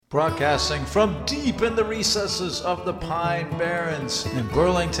Broadcasting from deep in the recesses of the Pine Barrens in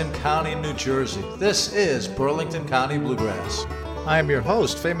Burlington County, New Jersey, this is Burlington County Bluegrass. I am your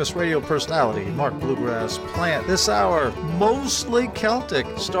host, famous radio personality, Mark Bluegrass Plant. This hour, mostly Celtic,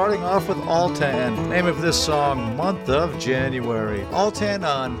 starting off with Altan. Name of this song, Month of January. Altan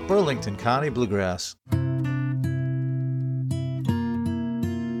on Burlington County Bluegrass.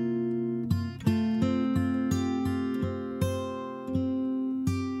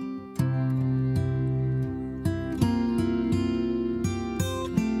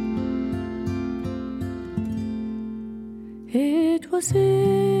 It was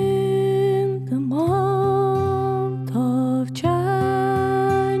in the month of January,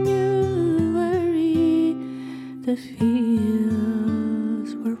 the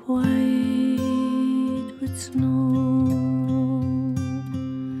fields were white with snow,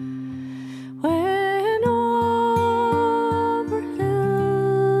 when over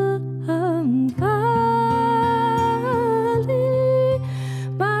hill and valley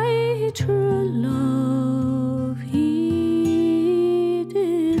my true love he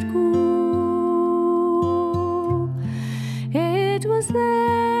did go. It was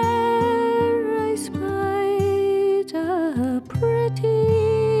there I spied a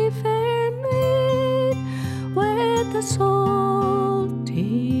pretty fair maid with a salt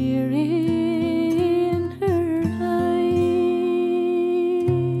tear in her eye.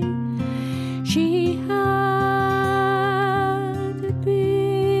 She had a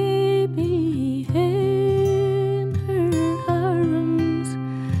baby in her arms,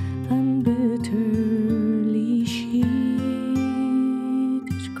 and bitterly she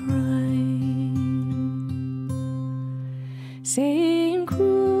did cry, saying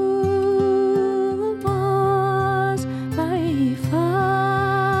cruel was my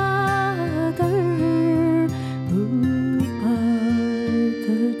father who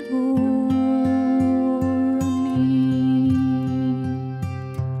parted o'er me,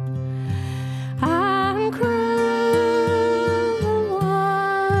 and cruel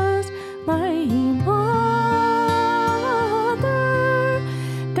was my mother,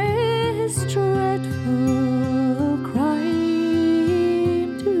 this dreadful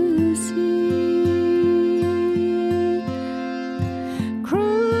crime to see. Cruel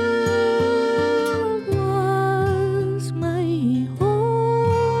was my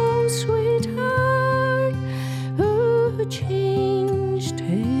own sweetheart who changed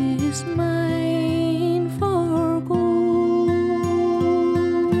his mind for gold,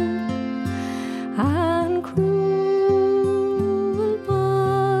 and cruel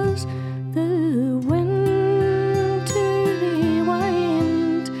was the wintry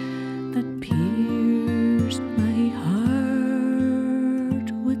wind that pierced my heart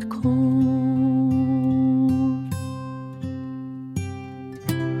with cold.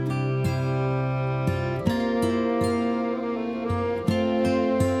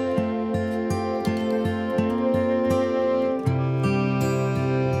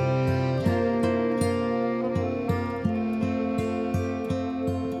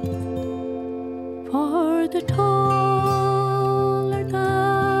 For the taller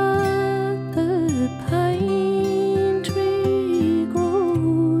that the pine tree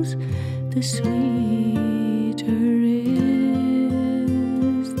grows, the sweeter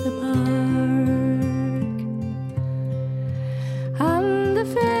is the bark, and the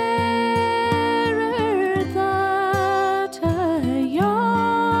fairer that a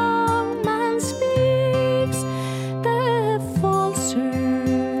young man speaks, the falser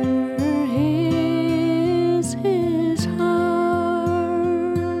is his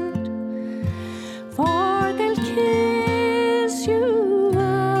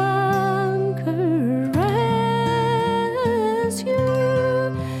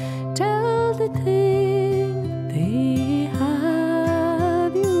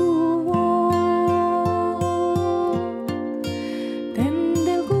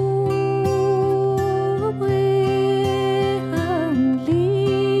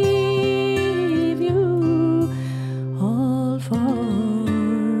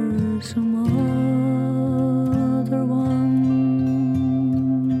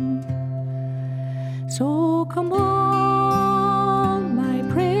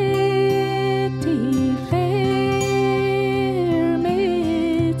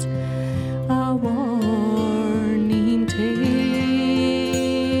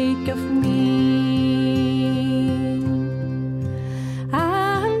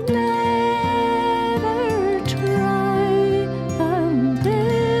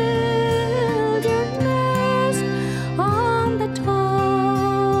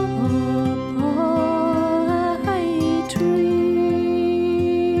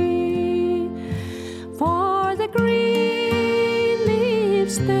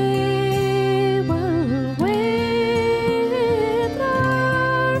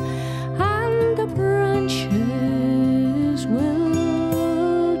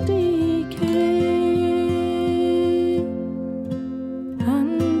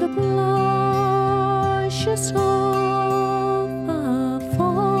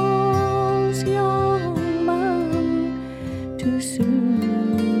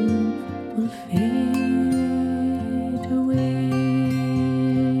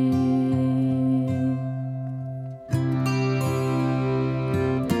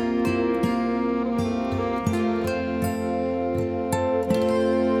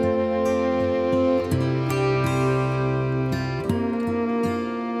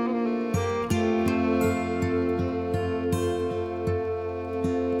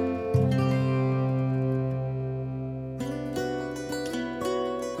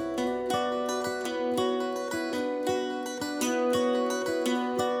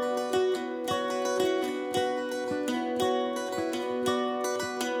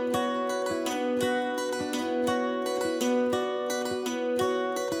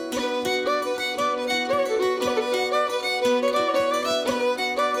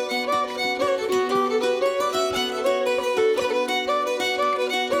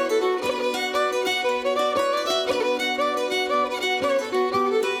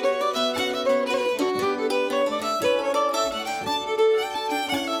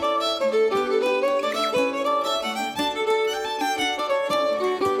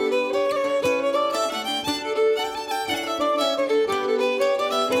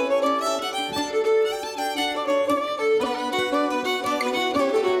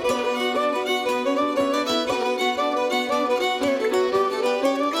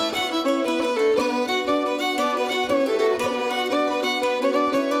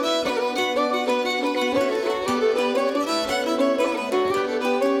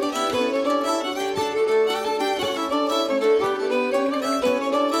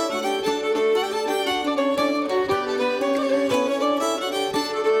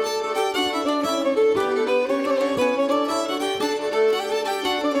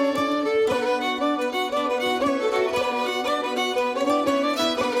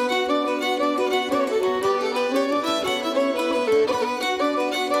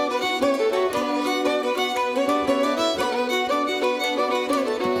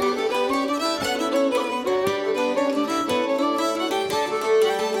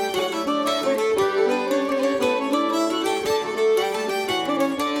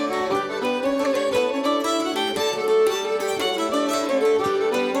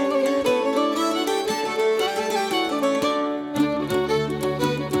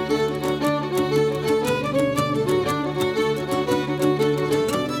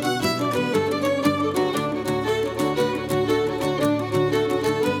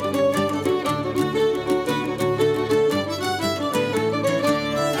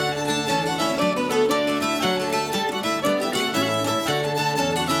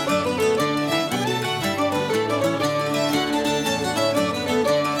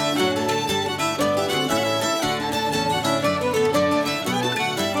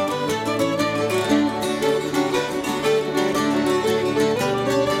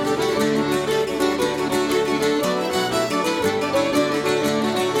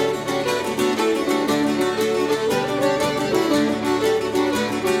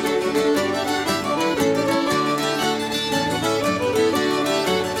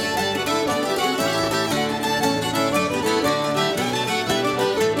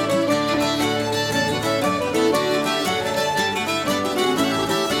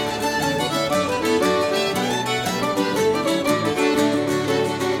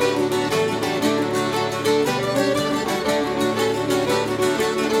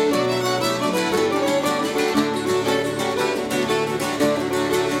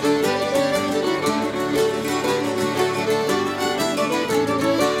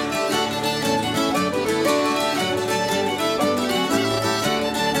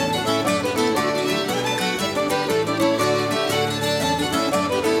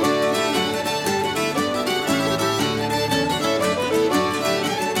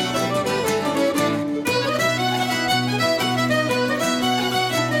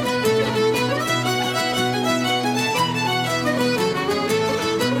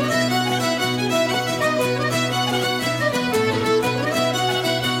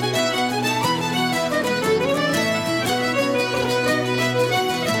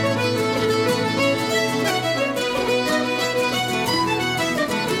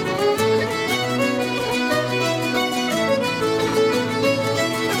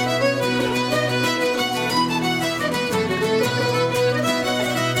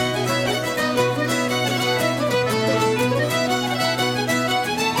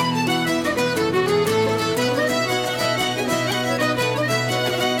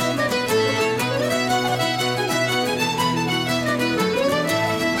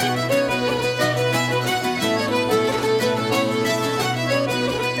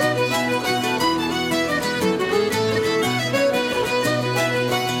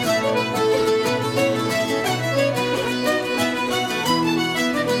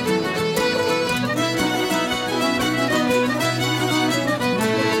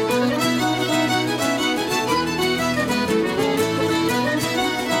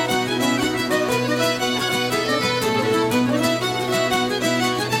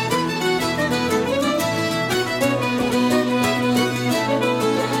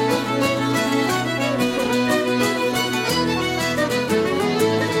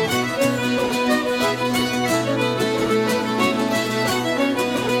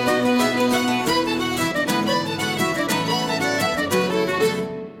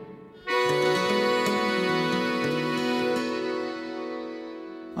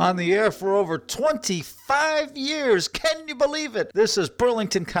On the air for over 25 years. Can you believe it? This is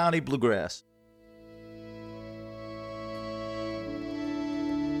Burlington County Bluegrass.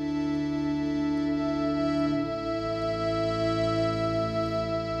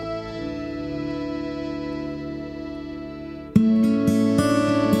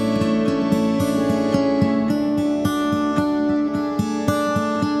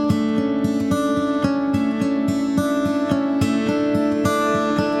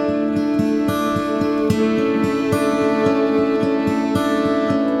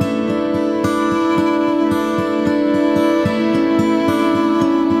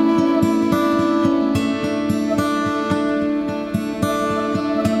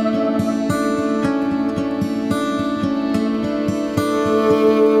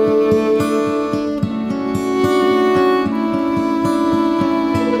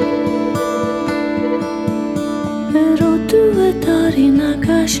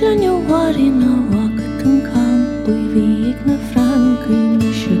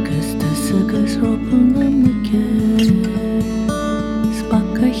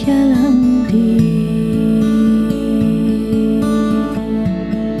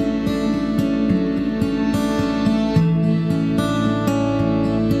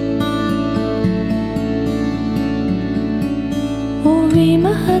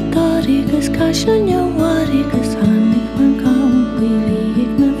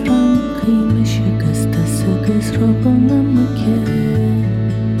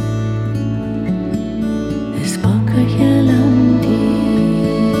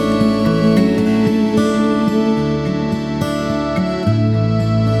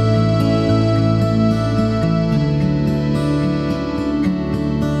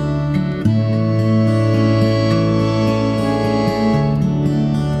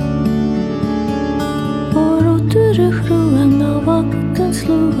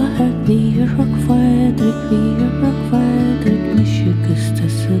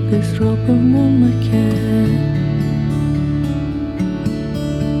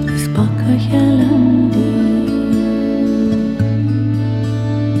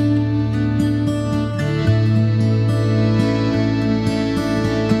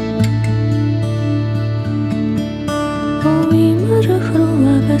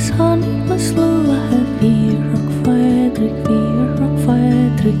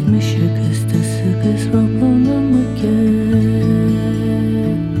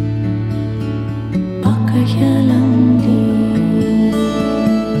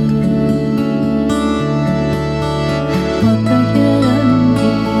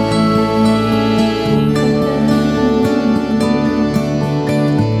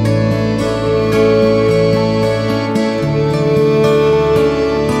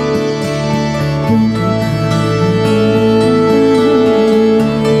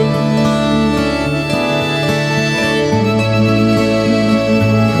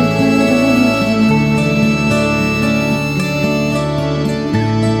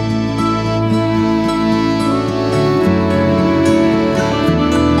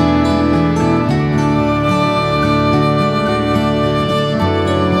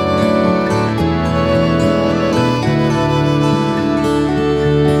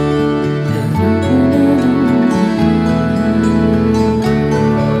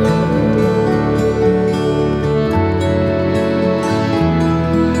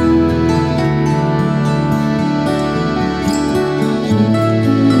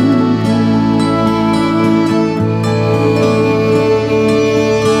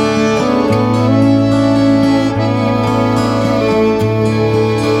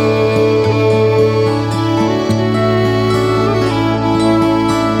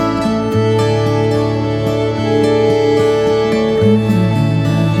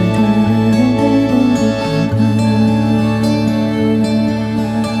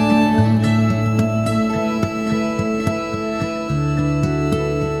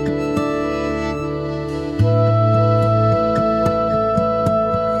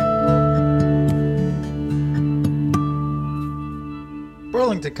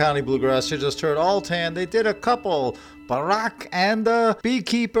 Burlington County Bluegrass. You just heard Altan. They did a couple, Barack and the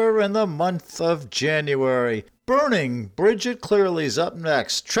Beekeeper, in the month of January. Burning, Bridget Clearly's up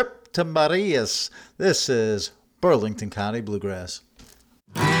next. Trip to Marias. This is Burlington County Bluegrass.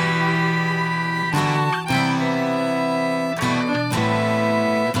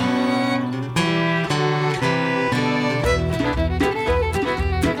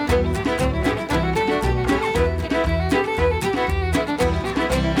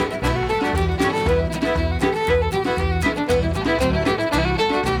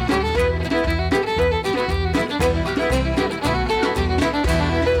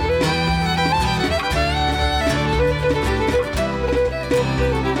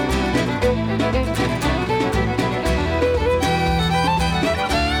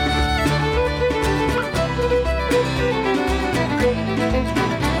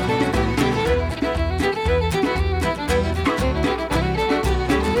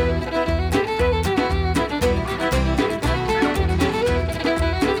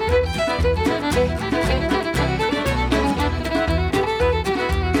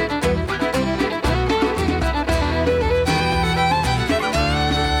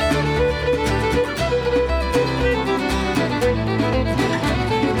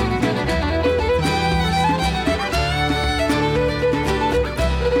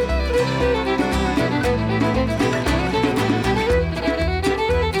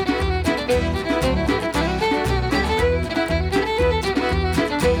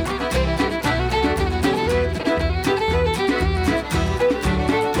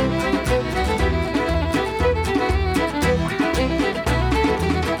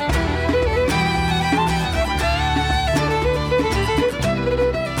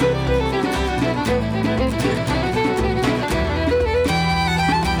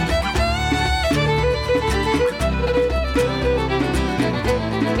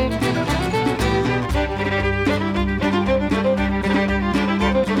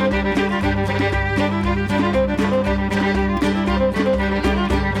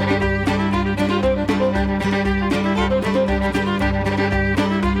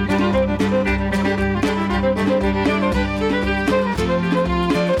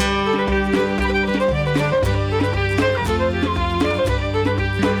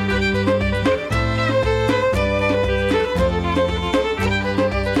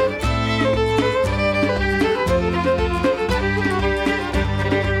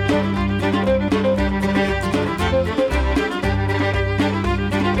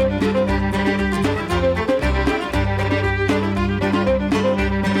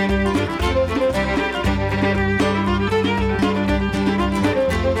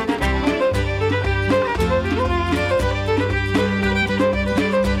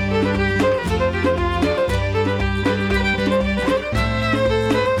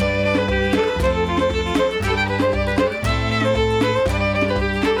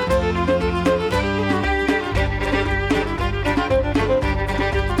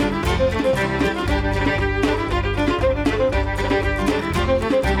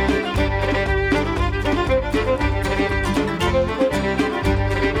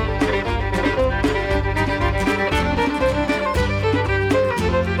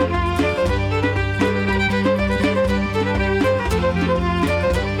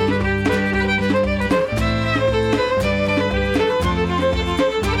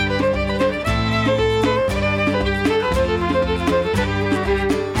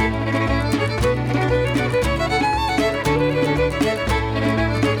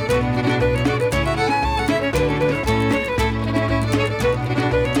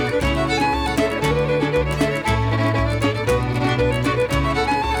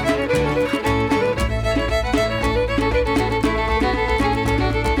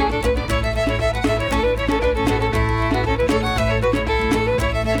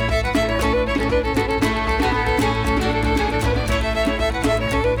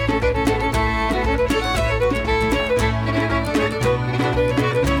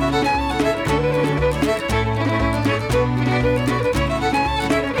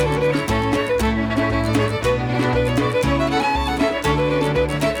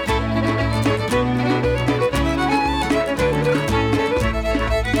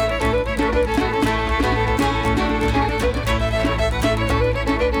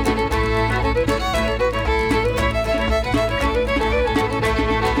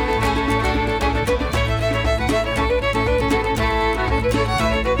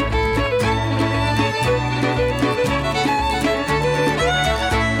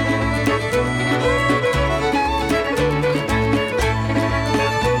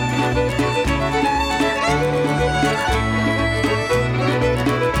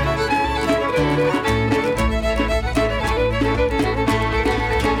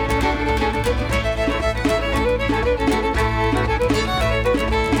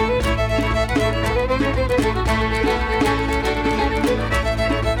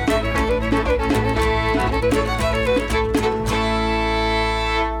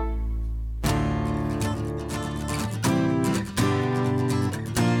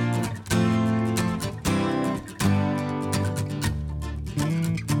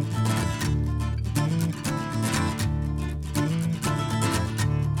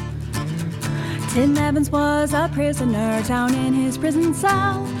 Tim Evans was a prisoner down in his prison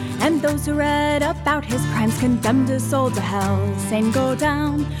cell, and those who read about his crimes condemned his soul to hell, saying, "Go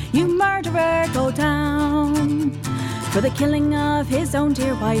down, you murderer, go down." For the killing of his own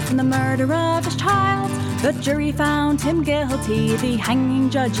dear wife and the murder of his child, the jury found him guilty. The hanging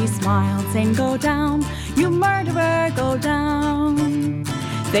judge, he smiled, saying, "Go down, you murderer, go down."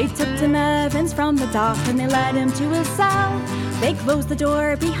 They took Tim Evans from the dock and they led him to his cell. They closed the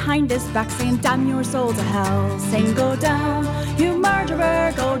door behind his back, saying, "Damn your soul to hell," saying, "Go down, you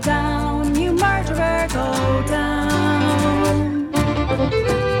murderer, go down, you murderer, go down."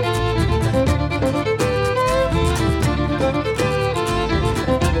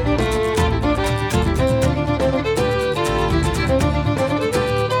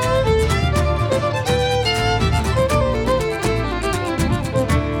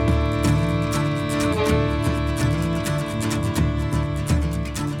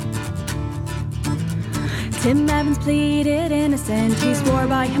 Tim Evans pleaded innocent, he swore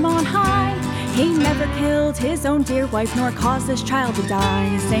by him on high. He never killed his own dear wife, nor caused his child to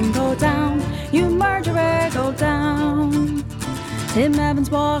die, saying, "Go down, you murderer, go down." Tim Evans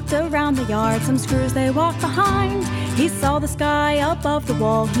walked around the yard, some screws they walked behind. He saw the sky above the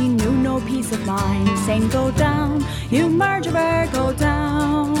wall, he knew no peace of mind, saying, "Go down, you murderer, go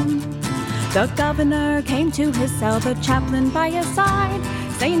down." The governor came to his cell, the chaplain by his side,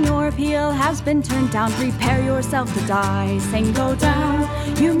 saying, "Your appeal has been turned down, prepare yourself to die," saying, "Go down,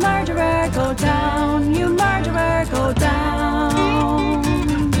 you murderer, go down, you murderer, go down."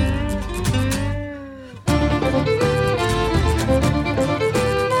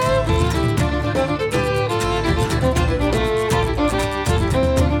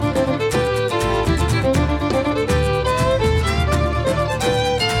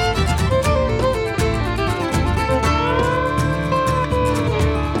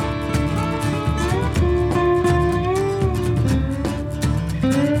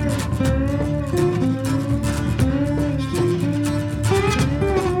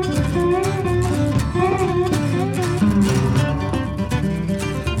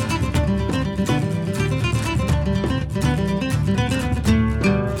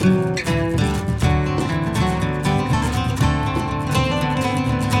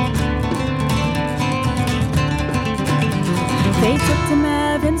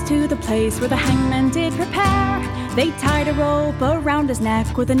 To the place where the hangman did prepare. They tied a rope around his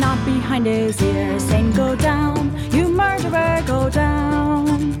neck with a knot behind his ear, saying, "Go down, you murderer, go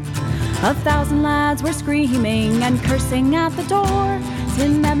down." 1,000 lads were screaming and cursing at the door.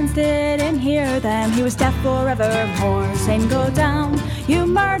 Tim Evans didn't hear them, he was deaf forevermore, saying, "Go down, you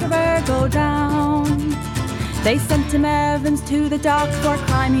murderer, go down." They sent Tim Evans to the dock for a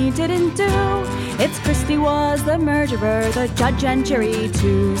crime he didn't do. It's Christie was the murderer, the judge and jury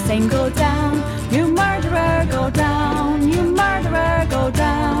too, saying, "Go down, you murderer, go down, you murderer, go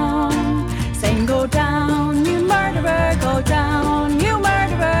down," saying, "Go down, you murderer, go down, you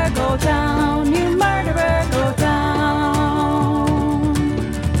murderer, go down, you murderer, go down."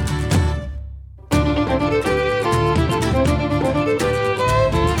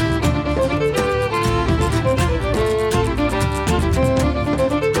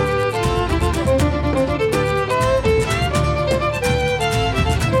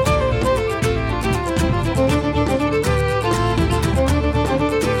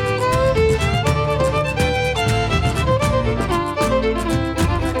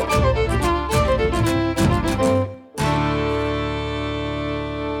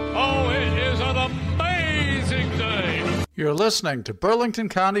 You're listening to Burlington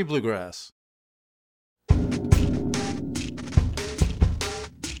County Bluegrass.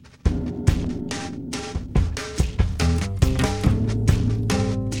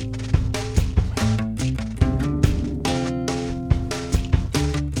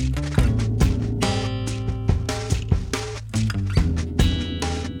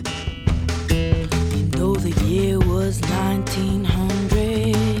 Though the year was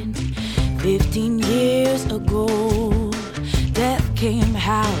 1900, 15 years ago, death came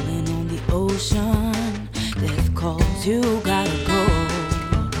howling on the ocean. Death calls, you gotta go.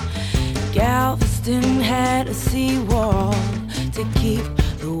 Galveston had a seawall to keep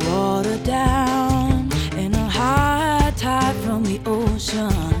the water down, and a high tide from the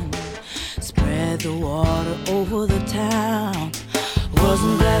ocean spread the water over the town.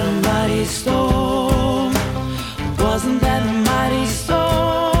 Wasn't that a mighty storm? Wasn't that a mighty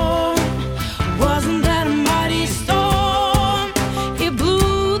storm? Wasn't that a mighty storm? It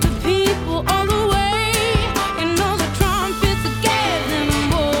blew the people all the way, and all the trumpets gave them a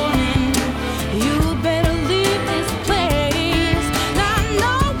warning. You better leave this place. Now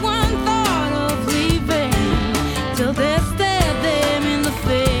no one thought of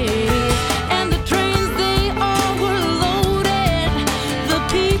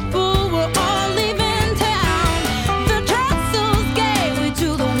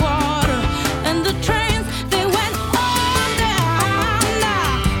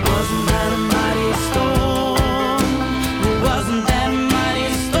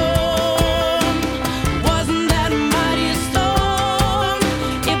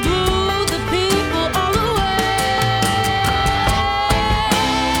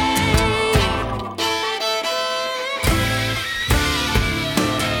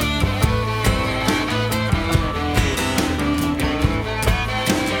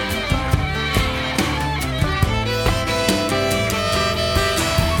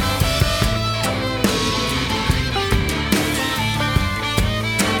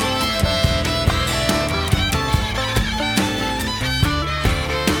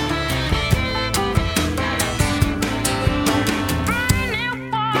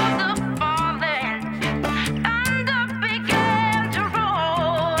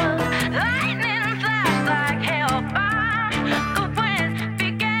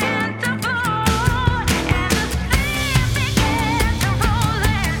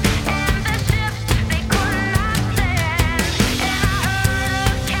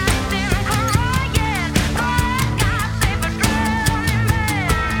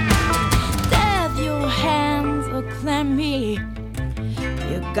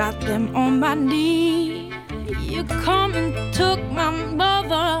got them on my knee. You come and took my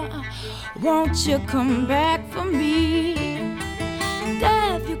mother, won't you come back for me?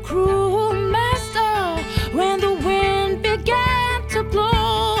 Death, your cruel master, when the wind began to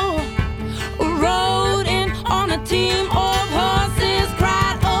blow, rode in on a team of horses,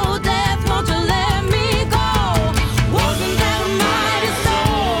 cried, oh death, won't you let me go? Wasn't that a mighty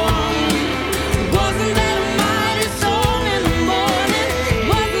storm? Wasn't that a mighty storm in the morning?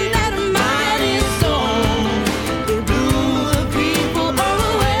 Wasn't that a mighty storm? It blew the people all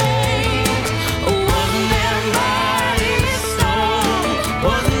away. Wasn't that a mighty storm?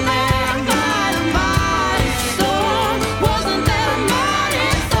 Wasn't that a mighty storm? Wasn't that a mighty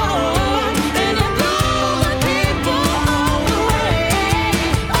storm? And it blew the people all away.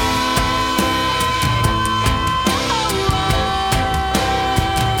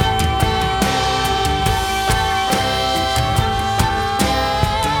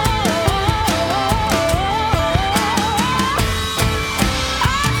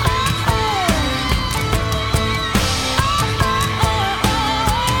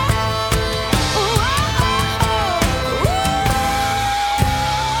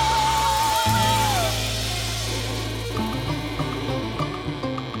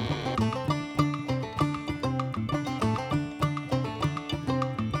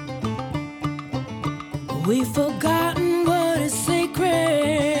 We've forgotten what is sacred.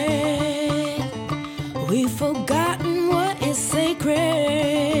 We've forgotten what is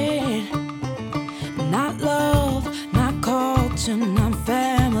sacred. Not love, not culture, not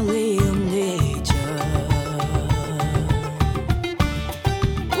family or nature.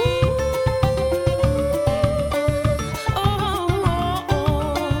 Ooh,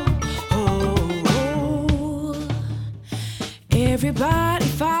 oh. Everybody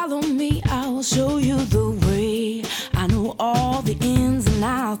follow me, I will show you the way. I know all the ins and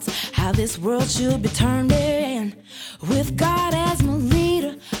outs, how this world should be turned in. With God as my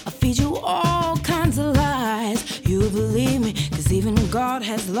leader, I feed you all kinds of lies. You believe me, cause even God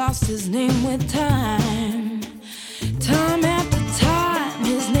has lost his name with time. Time after time,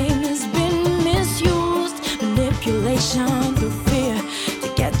 his name has been misused. Manipulation through fear to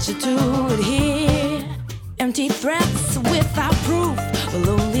get you to adhere. Empty threats without proof will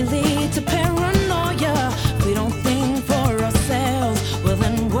only lead to paranoia. If we don't think for ourselves, well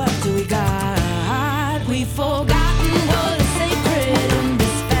then what do we got? We've forgotten what is sacred in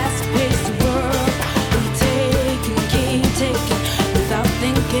this fast-paced world. We take and keep taking without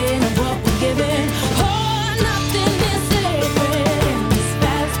thinking of what we're giving. Oh, nothing is sacred in this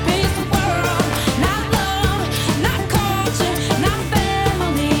fast-paced world. Not love, not culture, not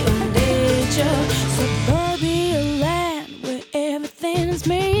family or nature. Suburbia land where everything's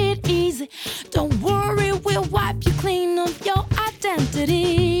made easy. Don't worry, we'll wipe you clean of your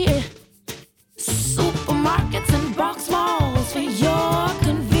identity. Supermarkets and box malls for your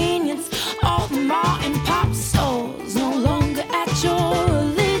convenience. All the mall and pop stores no longer at your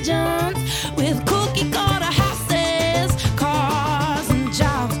allegiance. With cookie cutter houses, cars and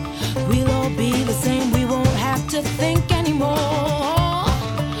jobs, we'll all be the same. We won't have to think anymore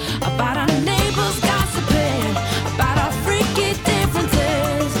about our neighbors gossiping, about our freaky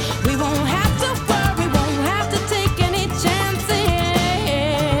differences. We won't have to worry, won't have to take any chances.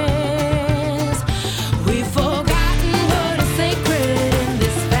 We've forgotten what is sacred in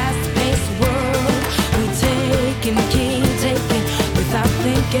this fast-paced world. We take and keep taking without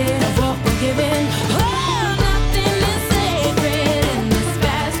thinking of what we're giving. Oh, nothing is sacred in this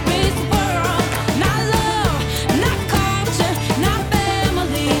fast-paced world. Not love, not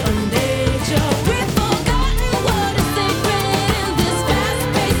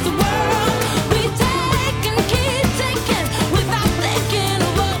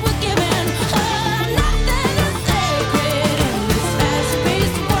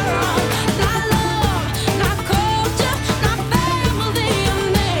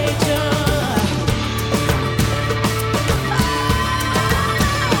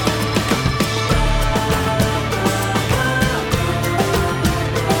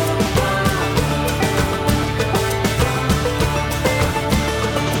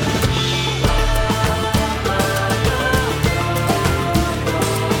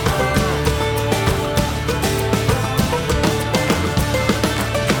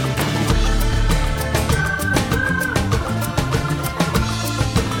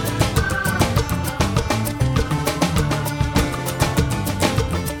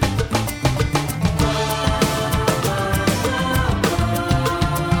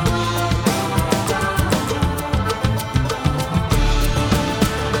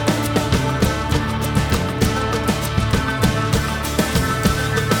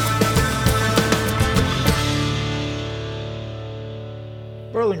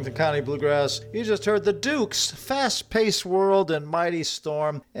Burlington County Bluegrass. You just heard the Duhks, Fast-Paced World and Mighty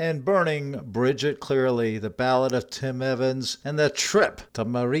Storm, and Burning Bridget Clearly, the Ballad of Tim Evans, and The Trip to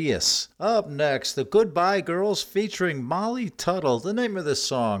Marias. Up next, the Goodbye Girls featuring Molly Tuttle. The name of this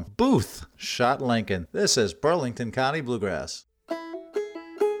song, Booth Shot Lincoln. This is Burlington County Bluegrass.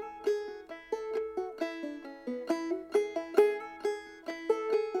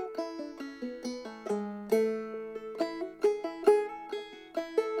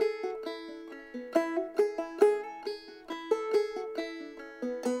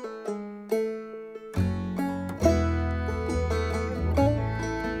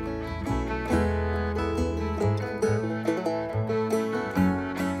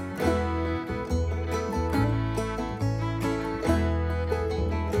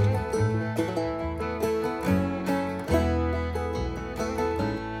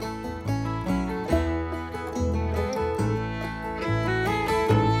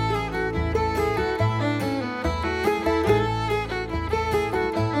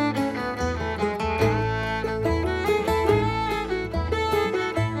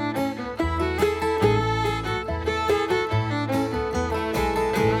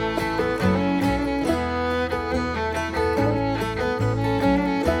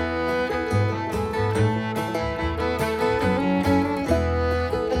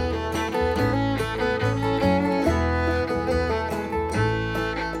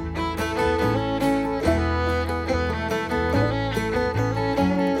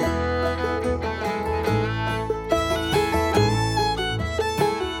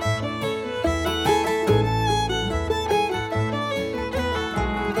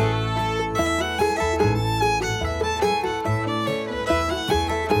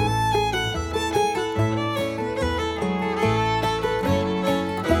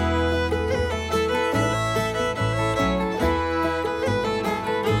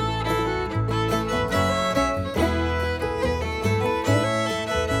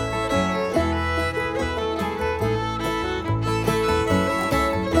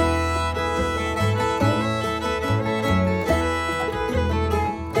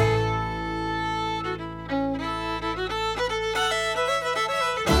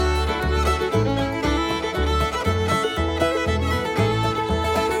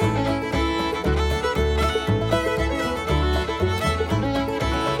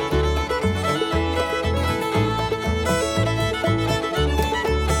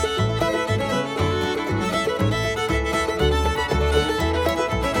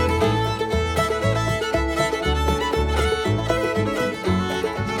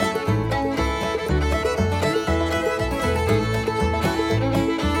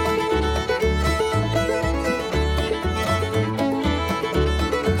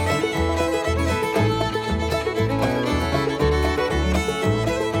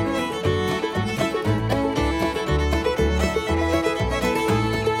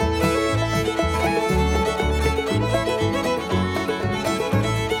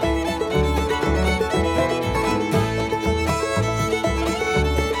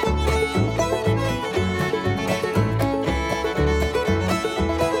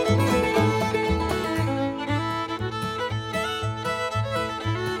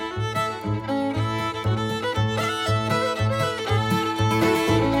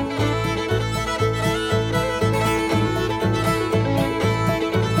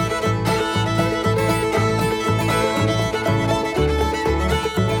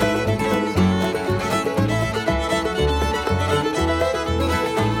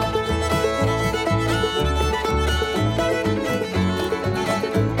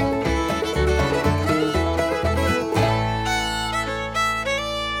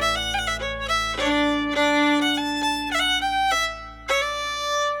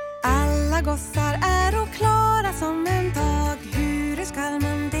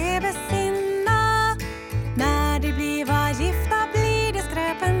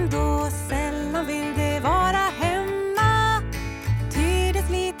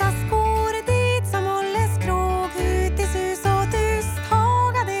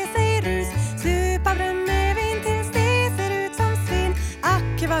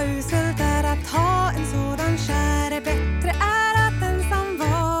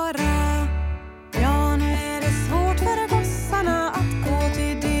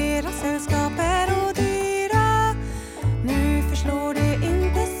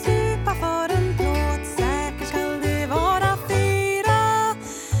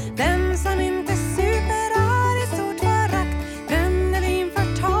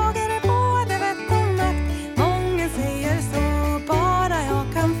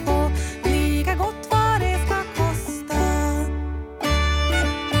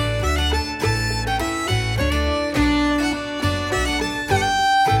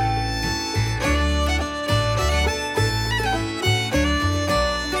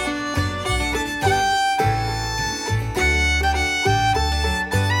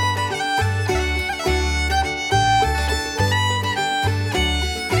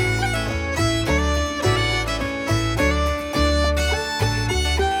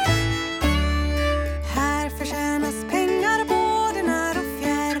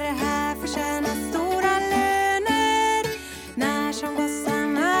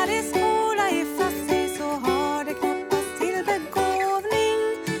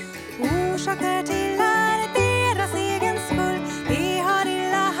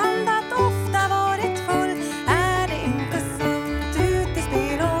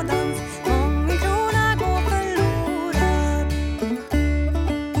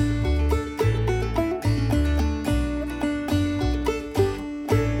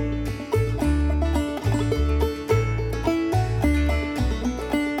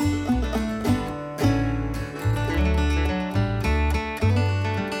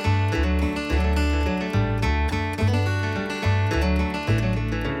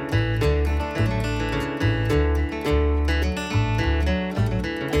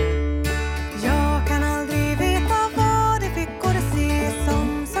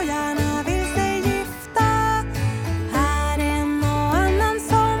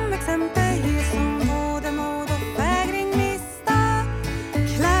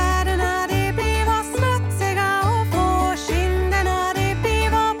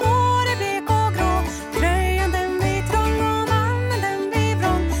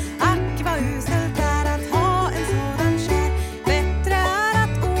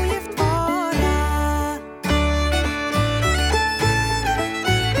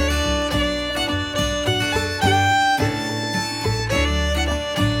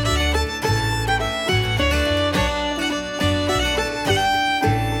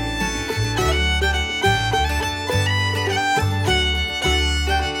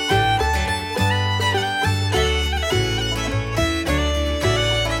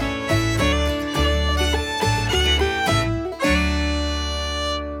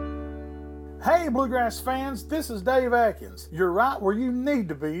 this is Dave Atkins. You're right where you need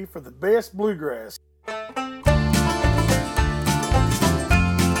to be for the best bluegrass.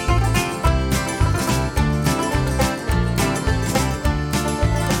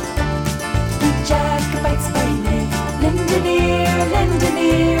 Jacobites by name, lend an ear, lend an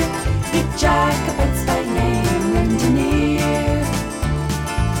ear. Ye Jacobites by name, lend an ear.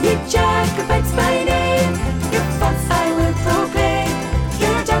 Ye Jacobites by name, your faults I will proclaim,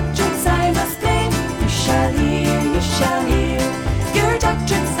 your doctrines I must blame. You shall hear, you shall hear. Your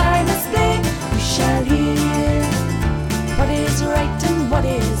doctrines I must blame, you shall hear. What is right and what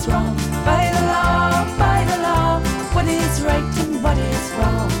is wrong? By the law, by the law. What is right and what is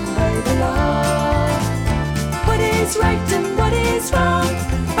wrong? By the law. What is right and what is wrong?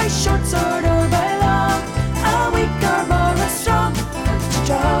 By short sword or by long? A weak arm or a strong? Far to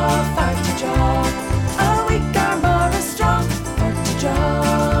draw, far to draw. A weak arm or a strong? Far to draw.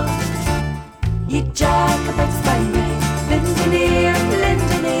 Ye Jacobites by name, lend an ear,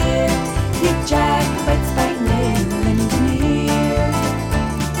 lend an ear. Ye Jacobites by name, lend an ear.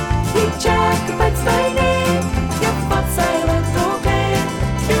 Ye Jacobites by name, your faults I will proclaim,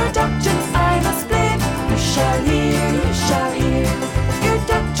 your doctrines I must blame. You shall hear, you shall hear. Your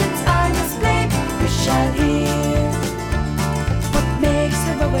doctrines I must blame, you shall hear. What makes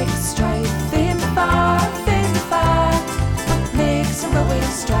heroic strife in the far, in the far? What makes heroic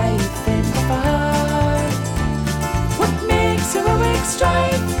strife in the far? What makes heroic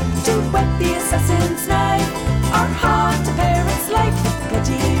strife? To whet the assassin's knife, or haunt a parent's life with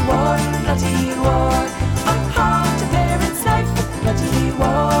bloody war, bloody war. Or haunt a parent's life with bloody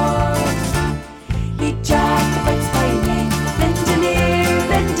war. Ye Jacobites by name, lend an ear,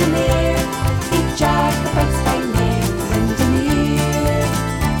 lend an ear. Ye Jacobites by name, lend an ear.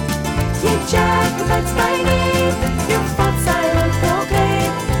 Ye Jacobites by name, your faults I will proclaim,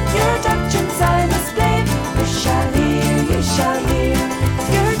 your doctrines I must blame. You shall hear, you shall hear.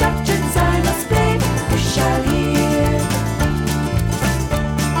 Your doctrines I must blame, you shall hear.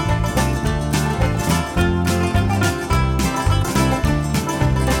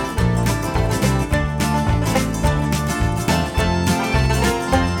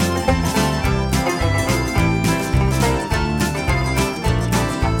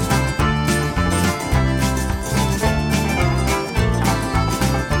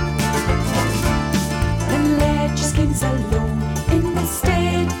 And let your schemes alone in the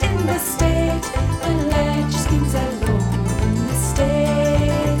state, in the state. And let your schemes alone in the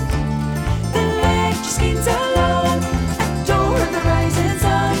state. Then let your schemes alone. Adore the rising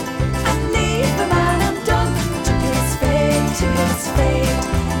sun and leave a man undone to his fate, to his fate.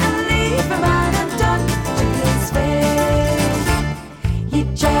 And leave a man undone to his fate. Ye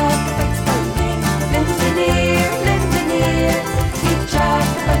Jacobites by name, lend an ear, lend an ear. Ye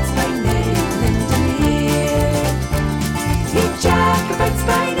Jacobites by name, lend an ear. Ye Jacobites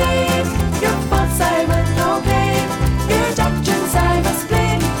by name, your faults I will proclaim, your doctrines I must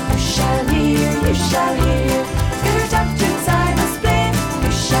blame. You shall hear, you shall hear. Your doctrines I must blame,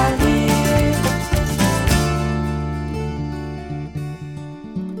 you shall hear.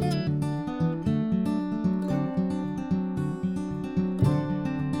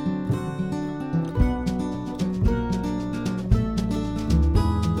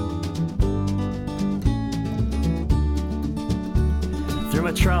 Through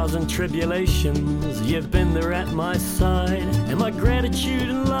my trials and tribulations, you've been there at my side. And my gratitude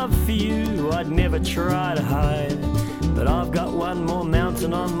and love for you, I'd never try to hide. But I've got one more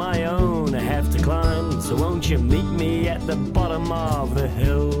mountain on my own I have to climb. So won't you meet me at the bottom of the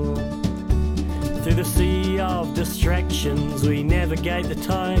hill? Through the sea of distractions, we navigate the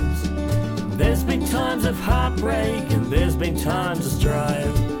times. There's been times of heartbreak and there's been times of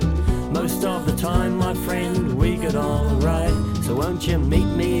strife. Most of the time, my friend, we get on right. So won't you meet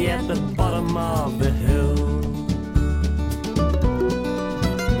me at the bottom of the hill?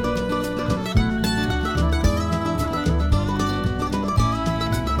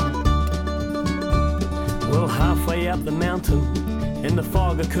 Well, halfway up the mountain, in the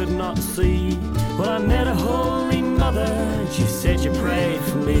fog I could not see. Well, I met a holy mother, and she said you prayed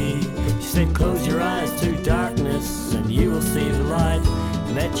for me. She said close your eyes to darkness, and you will see the light.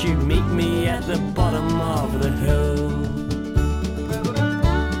 And that you'd meet me at the bottom of the hill.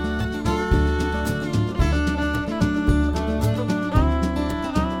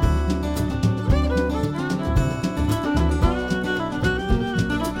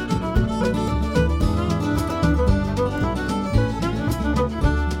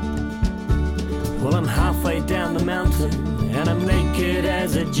 Well, I'm halfway down the mountain, and I'm naked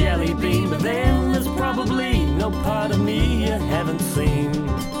as a jelly bean. But then there's probably no part of me you haven't seen.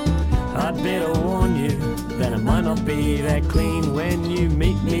 I'd better warn you that I'm might not be that clean when you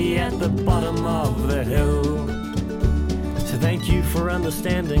meet me at the bottom of the hill. So thank you for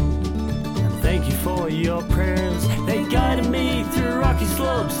understanding, and thank you for your prayers. They guided me through rocky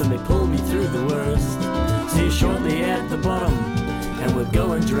slopes and they pulled me through the worst. See you shortly at the bottom, and we'll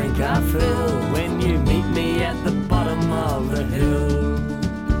go and drink our fill when you meet me at the bottom of the hill.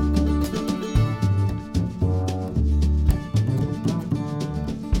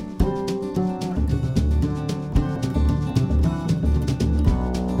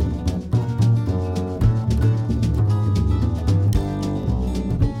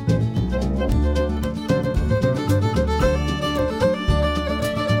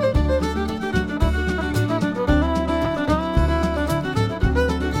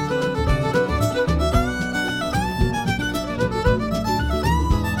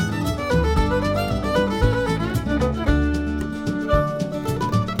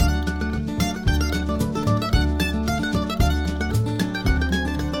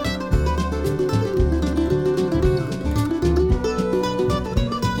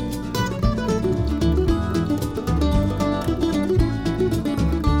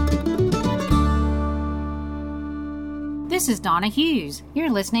 This is Donna Hughes. You're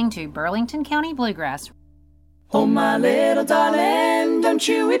listening to Burlington County Bluegrass. Oh, my little darling, don't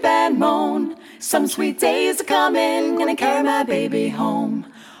you weep and moan. Some sweet days are coming, gonna carry my baby home.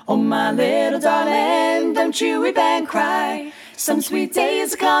 Oh, my little darling, don't you weep and cry. Some sweet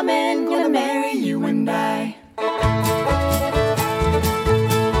days are coming, gonna marry you and I.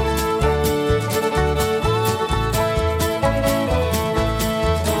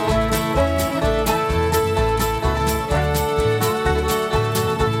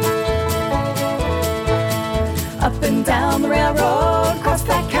 Up and down the railroad, across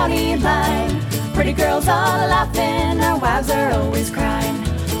that county line, pretty girls all laughing, our wives are always crying.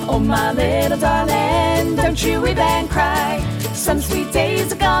 Oh, my little darling, don't you weep and cry. Some sweet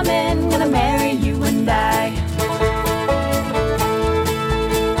days are coming, gonna marry you and I.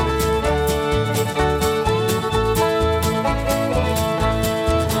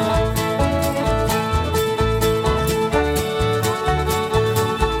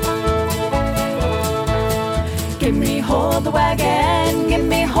 Give me hold the wagon, give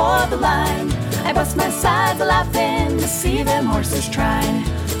me hold the line. I bust my sides a laughing to see them horses trying.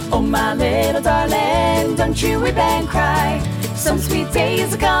 Oh, my little darling, don't you weep and cry. Some sweet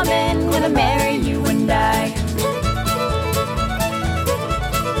days are coming, gonna marry you and I.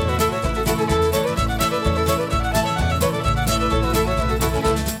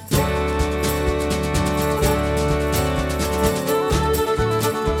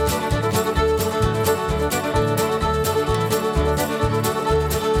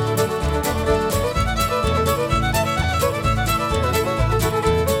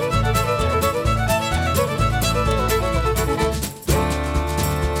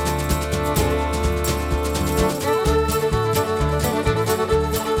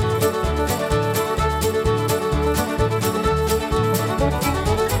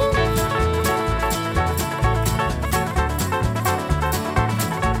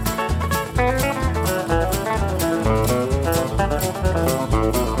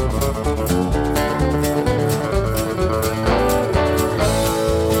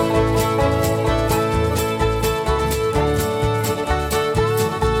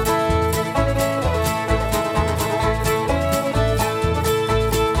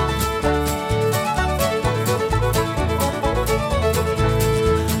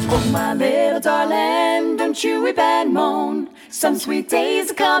 Don't you weep and moan. Some sweet days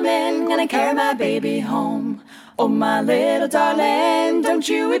are coming, gonna carry my baby home. Oh, my little darling, don't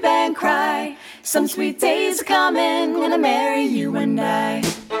you weep and cry. Some sweet days are coming, gonna marry you and I.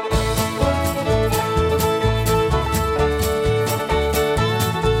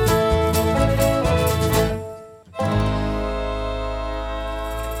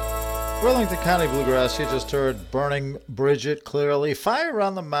 Burlington County Bluegrass, you just heard Burning Bridget Clearly, Fire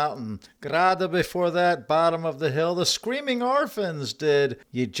on the Mountain. Grada before that, Bottom of the Hill. The Screaming Orphans did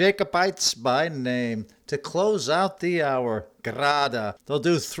Ye Jacobites by Name. To close out the hour, Grada. They'll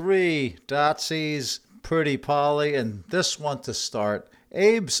do 3 Dotsies, Pretty Polly, and this one to start,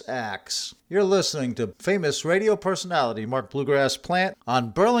 Abe's Axe. You're listening to famous radio personality Mark Bluegrass Plant on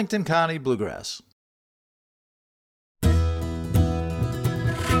Burlington County Bluegrass.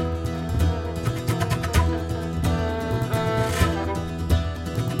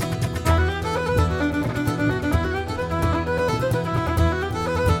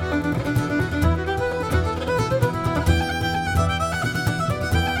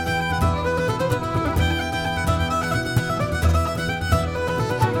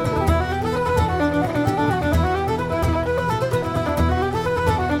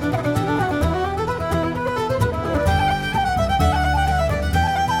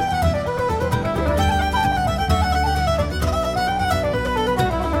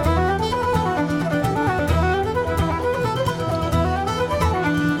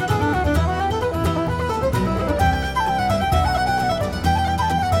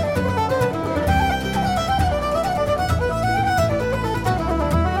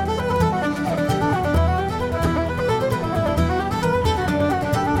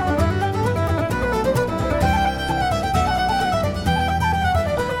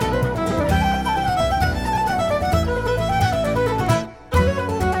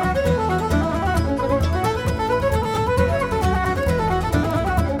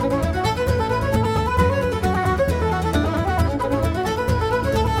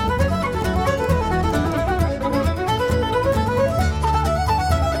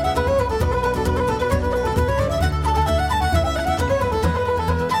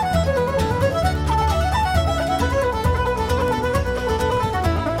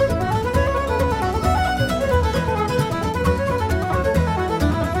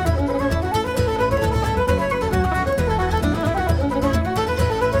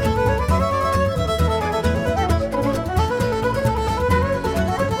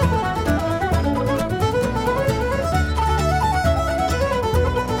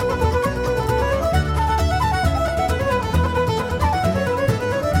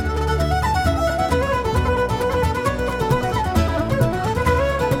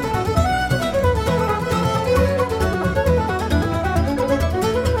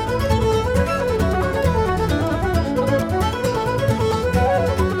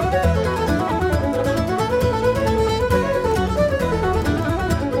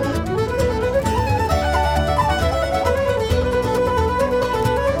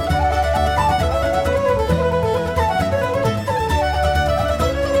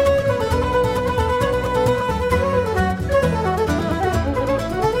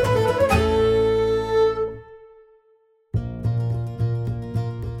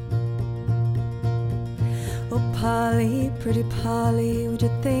 would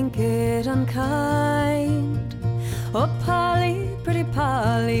you think it unkind? Oh, Polly, pretty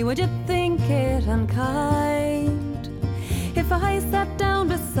Polly, would you think it unkind if I sat down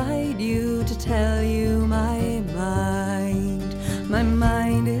beside you to tell you my mind? My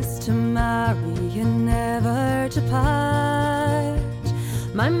mind is to marry and never to part.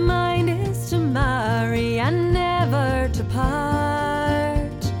 My mind is to marry and never to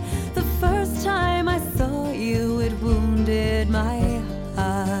part. The first time I saw you, it wounded my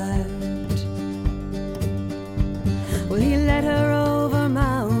heart. Well, he led her over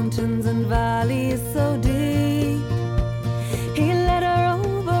mountains and valleys so deep. He led her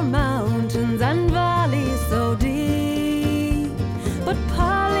over mountains and valleys so deep. But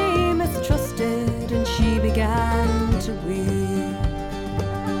Polly mistrusted and she began to weep.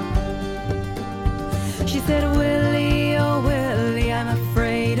 She said, Willie, oh Willie, I'm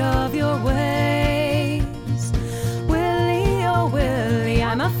afraid of your ways. Willie, oh Willie,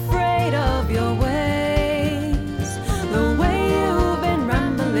 I'm afraid of your ways. The way you've been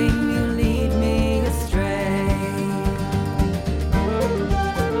rambling, you lead me astray.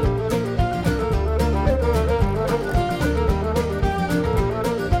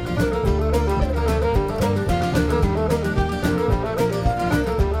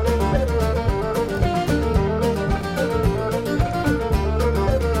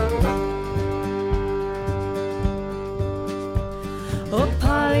 Oh,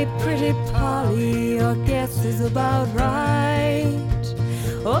 Polly, pretty Polly, your guess is about right.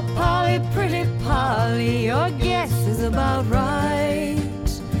 Oh, Polly, pretty Polly, your guess is about right.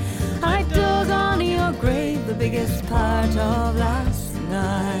 I dug on your grave the biggest part of last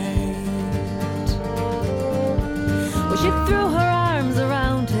night. Well, she threw her arms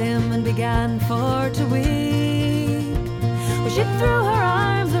around him and began for to weep. Well, she threw her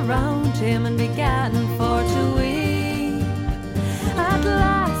arms around him and began